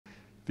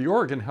The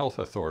Oregon Health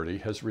Authority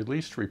has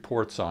released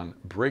reports on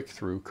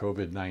breakthrough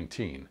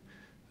COVID-19,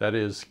 that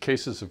is,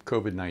 cases of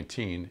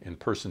COVID-19 in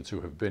persons who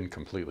have been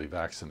completely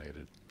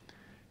vaccinated.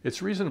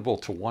 It's reasonable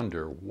to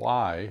wonder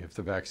why, if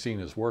the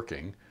vaccine is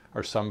working,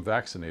 are some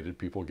vaccinated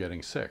people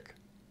getting sick?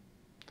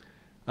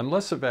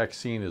 Unless a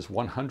vaccine is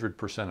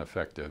 100%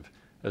 effective,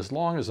 as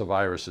long as a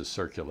virus is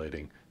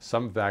circulating,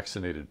 some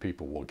vaccinated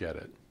people will get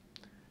it.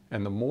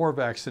 And the more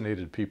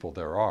vaccinated people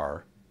there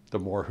are, the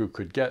more who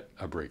could get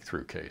a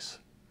breakthrough case.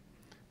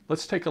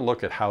 Let's take a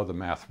look at how the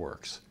math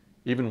works,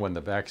 even when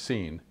the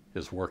vaccine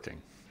is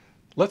working.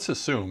 Let's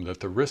assume that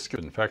the risk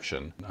of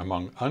infection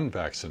among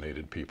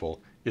unvaccinated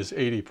people is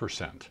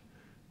 80%.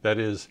 That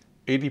is,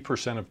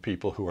 80% of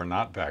people who are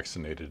not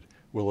vaccinated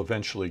will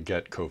eventually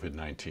get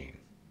COVID-19.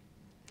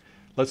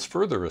 Let's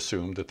further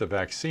assume that the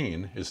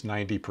vaccine is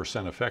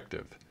 90%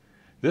 effective.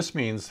 This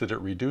means that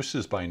it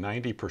reduces by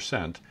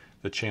 90%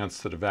 the chance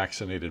that a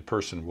vaccinated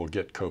person will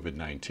get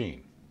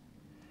COVID-19.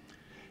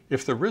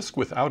 If the risk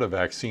without a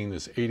vaccine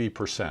is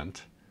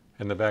 80%,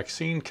 and the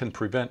vaccine can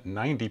prevent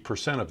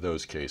 90% of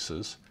those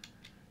cases,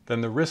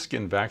 then the risk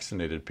in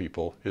vaccinated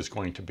people is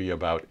going to be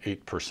about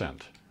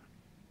 8%.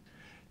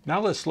 Now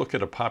let's look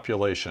at a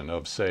population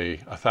of, say,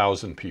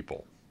 1,000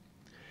 people.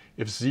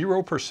 If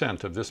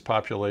 0% of this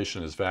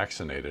population is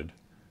vaccinated,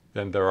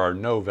 then there are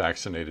no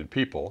vaccinated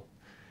people,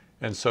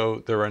 and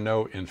so there are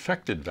no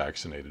infected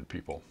vaccinated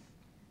people.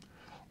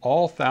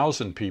 All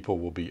 1,000 people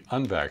will be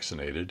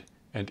unvaccinated,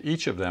 and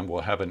each of them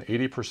will have an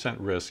 80%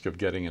 risk of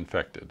getting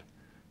infected.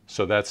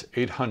 So that's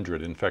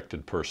 800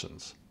 infected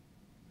persons.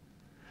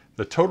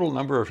 The total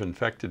number of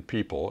infected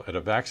people at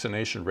a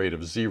vaccination rate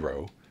of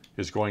 0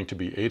 is going to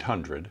be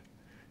 800,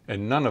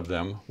 and none of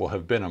them will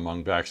have been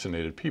among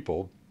vaccinated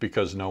people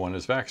because no one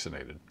is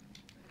vaccinated.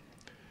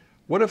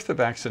 What if the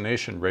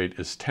vaccination rate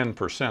is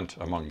 10%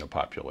 among the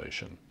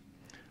population?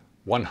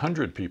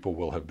 100 people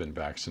will have been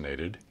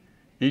vaccinated,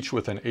 each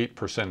with an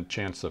 8%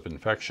 chance of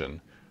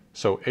infection,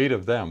 so 8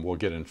 of them will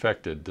get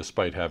infected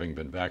despite having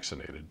been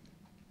vaccinated.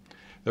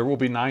 There will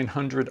be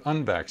 900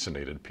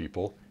 unvaccinated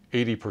people,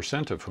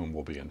 80% of whom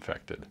will be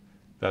infected.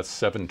 That's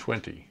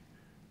 720.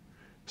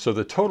 So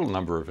the total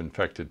number of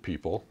infected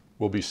people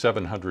will be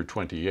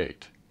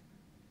 728,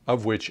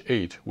 of which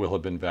 8 will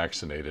have been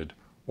vaccinated,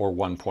 or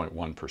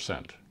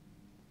 1.1%.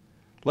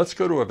 Let's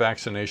go to a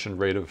vaccination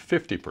rate of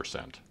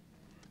 50%.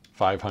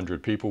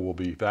 500 people will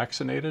be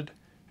vaccinated,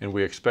 and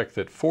we expect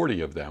that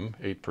 40 of them,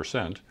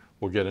 8%,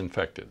 will get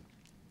infected.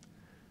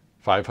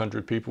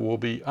 500 people will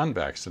be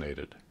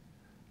unvaccinated.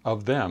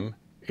 Of them,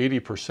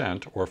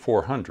 80%, or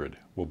 400,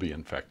 will be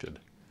infected.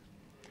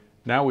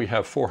 Now we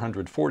have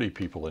 440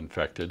 people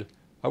infected,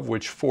 of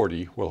which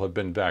 40 will have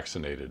been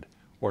vaccinated,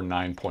 or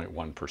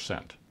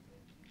 9.1%.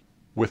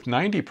 With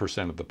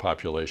 90% of the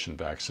population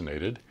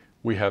vaccinated,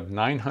 we have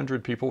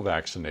 900 people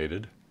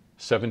vaccinated,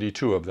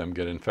 72 of them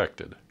get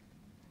infected.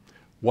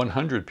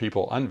 100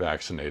 people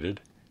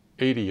unvaccinated,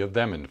 80 of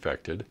them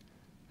infected,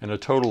 and a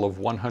total of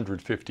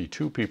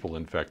 152 people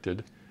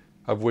infected,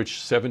 of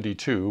which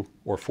 72,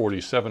 or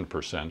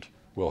 47%,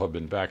 will have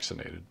been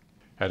vaccinated.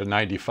 At a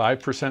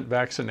 95%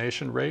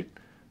 vaccination rate,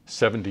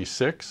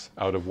 76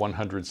 out of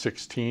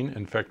 116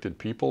 infected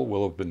people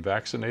will have been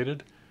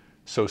vaccinated,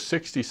 so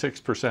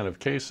 66% of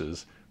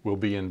cases will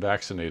be in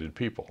vaccinated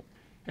people.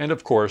 And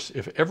of course,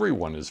 if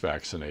everyone is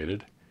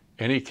vaccinated,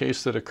 any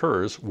case that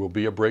occurs will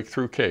be a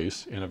breakthrough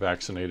case in a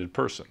vaccinated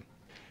person.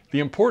 The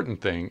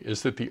important thing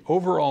is that the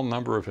overall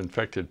number of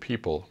infected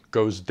people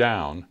goes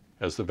down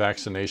as the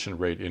vaccination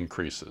rate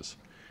increases.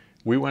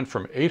 We went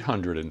from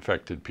 800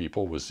 infected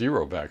people with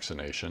 0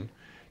 vaccination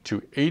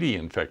to 80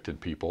 infected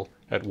people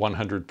at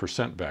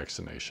 100%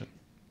 vaccination.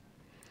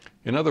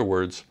 In other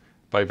words,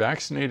 by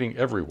vaccinating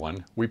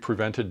everyone, we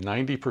prevented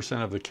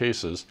 90% of the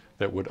cases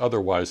that would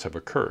otherwise have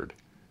occurred,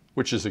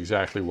 which is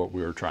exactly what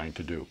we were trying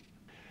to do.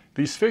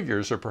 These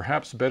figures are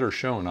perhaps better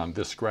shown on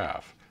this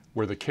graph,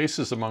 where the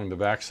cases among the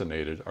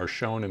vaccinated are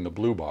shown in the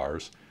blue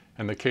bars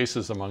and the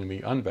cases among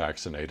the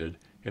unvaccinated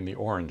in the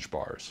orange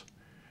bars.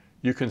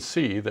 You can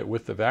see that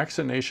with the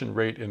vaccination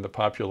rate in the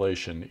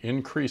population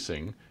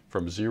increasing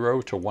from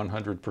 0 to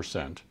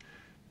 100%,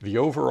 the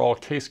overall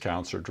case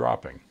counts are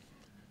dropping,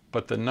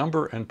 but the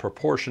number and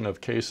proportion of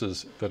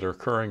cases that are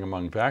occurring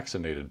among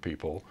vaccinated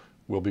people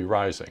will be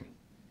rising.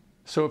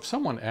 So if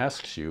someone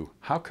asks you,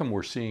 how come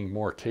we're seeing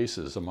more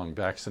cases among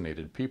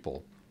vaccinated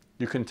people,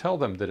 you can tell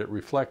them that it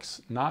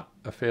reflects not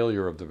a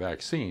failure of the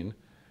vaccine,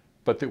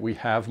 but that we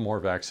have more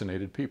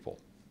vaccinated people.